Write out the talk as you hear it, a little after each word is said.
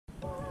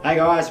Hey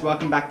guys,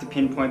 welcome back to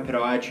Pinpoint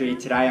Podiatry.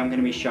 Today I'm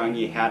going to be showing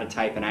you how to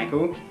tape an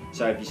ankle.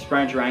 So if you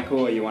sprained your ankle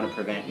or you want to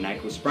prevent an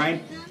ankle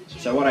sprain.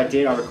 So what I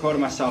did, I recorded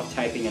myself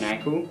taping an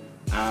ankle.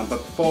 But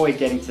before we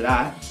get into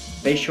that,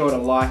 be sure to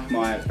like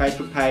my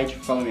Facebook page,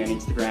 follow me on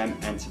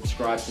Instagram and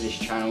subscribe to this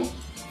channel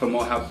for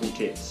more helpful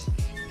tips.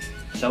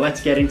 So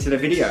let's get into the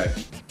video.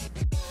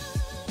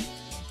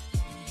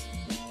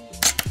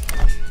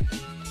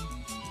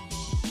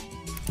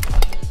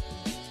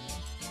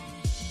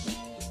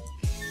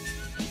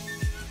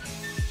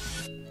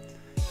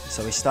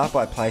 So we start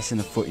by placing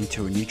the foot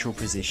into a neutral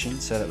position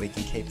so that we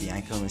can keep the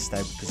ankle in a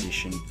stable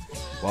position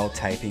while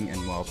taping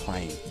and while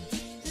playing.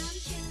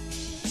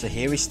 So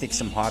here we stick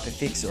some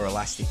Hyperfix or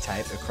elastic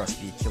tape across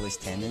the Achilles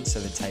tendon so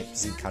the tape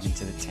doesn't cut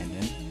into the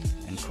tendon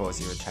and cause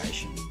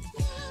irritation.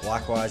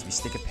 Likewise, we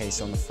stick a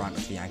piece on the front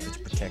of the ankle to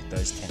protect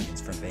those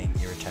tendons from being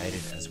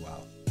irritated as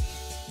well.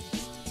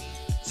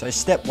 So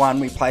step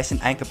 1, we place an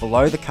anchor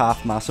below the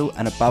calf muscle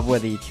and above where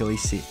the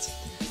Achilles sits.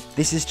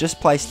 This is just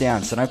placed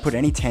down, so don't put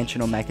any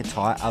tension or make it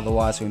tight,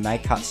 otherwise we may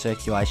cut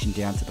circulation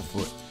down to the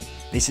foot.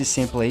 This is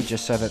simply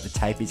just so that the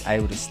tape is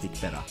able to stick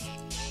better.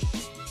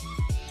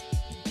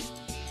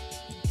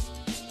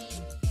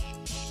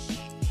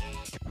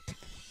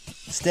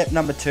 Step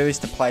number 2 is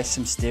to place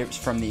some stirrups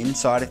from the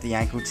inside of the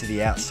ankle to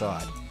the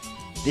outside.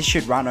 This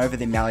should run over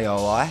the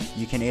malleoli.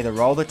 You can either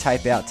roll the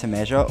tape out to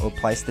measure or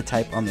place the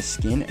tape on the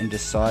skin and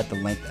decide the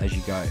length as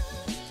you go.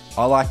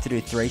 I like to do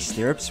 3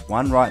 stirrups,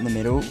 one right in the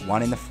middle,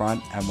 one in the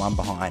front and one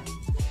behind.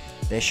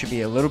 There should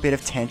be a little bit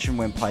of tension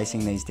when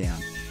placing these down.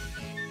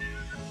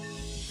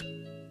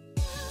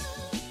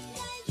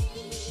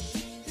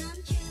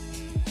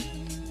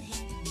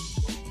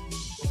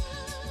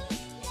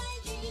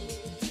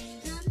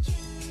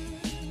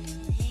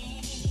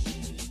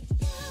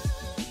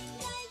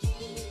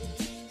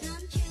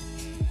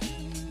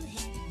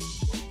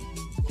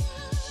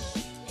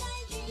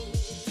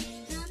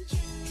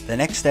 The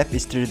next step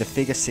is to do the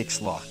figure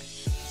 6 lock.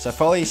 So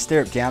follow your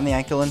stirrup down the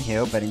ankle and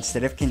heel, but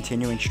instead of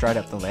continuing straight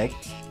up the leg,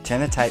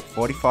 turn the tape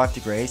 45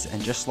 degrees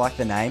and just like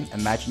the name,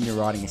 imagine you're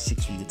riding a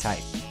 6 with your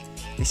tape.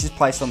 This is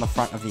placed on the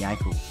front of the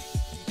ankle.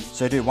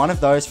 So do one of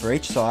those for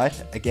each side.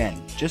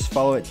 Again, just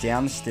follow it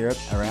down the stirrup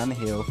around the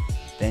heel,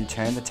 then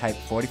turn the tape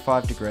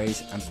 45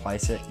 degrees and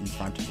place it in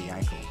front of the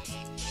ankle.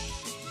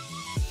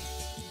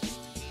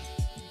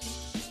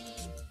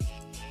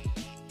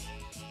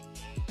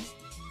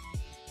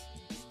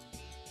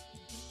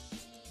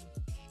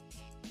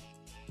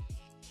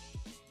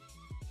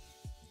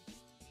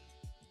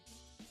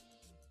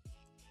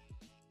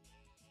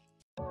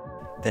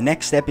 The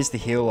next step is the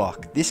heel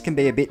lock. This can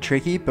be a bit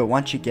tricky, but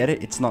once you get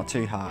it, it's not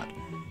too hard.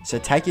 So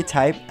take your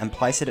tape and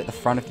place it at the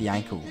front of the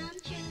ankle.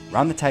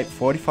 Run the tape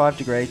 45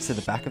 degrees to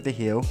the back of the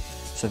heel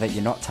so that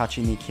you're not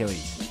touching the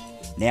Achilles.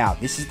 Now,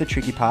 this is the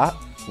tricky part.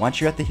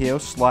 Once you're at the heel,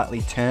 slightly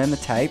turn the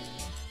tape,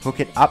 hook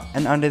it up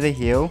and under the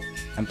heel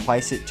and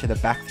place it to the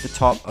back of the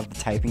top of the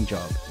taping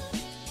job.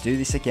 Do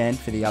this again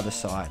for the other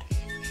side.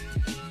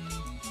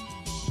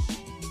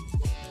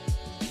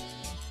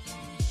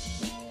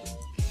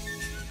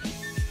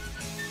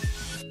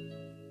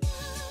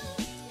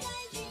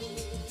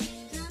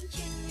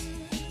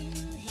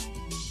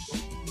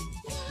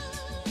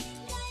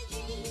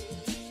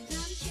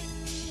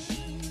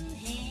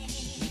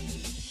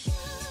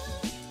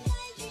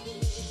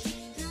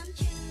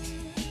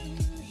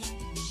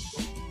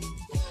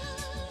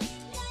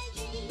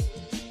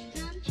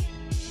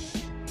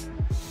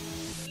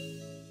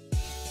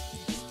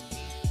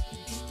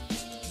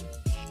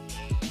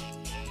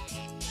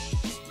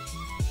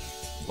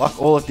 Lock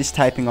all of this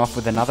taping off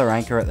with another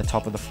anchor at the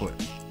top of the foot.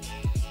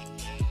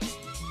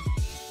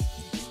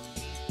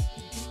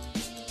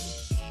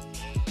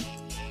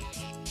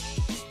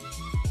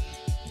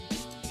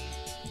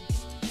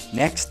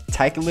 Next,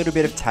 take a little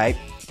bit of tape,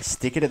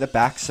 stick it at the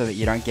back so that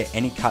you don't get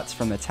any cuts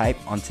from the tape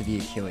onto the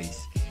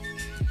Achilles.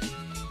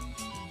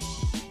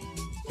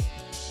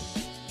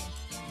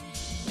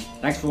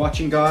 Thanks for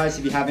watching guys.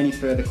 If you have any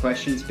further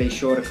questions, be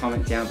sure to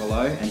comment down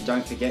below and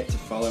don't forget to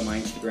follow my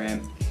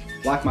Instagram,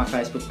 like my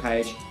Facebook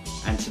page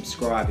and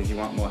subscribe if you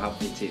want more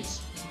helpful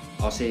tips.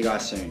 I'll see you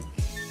guys soon.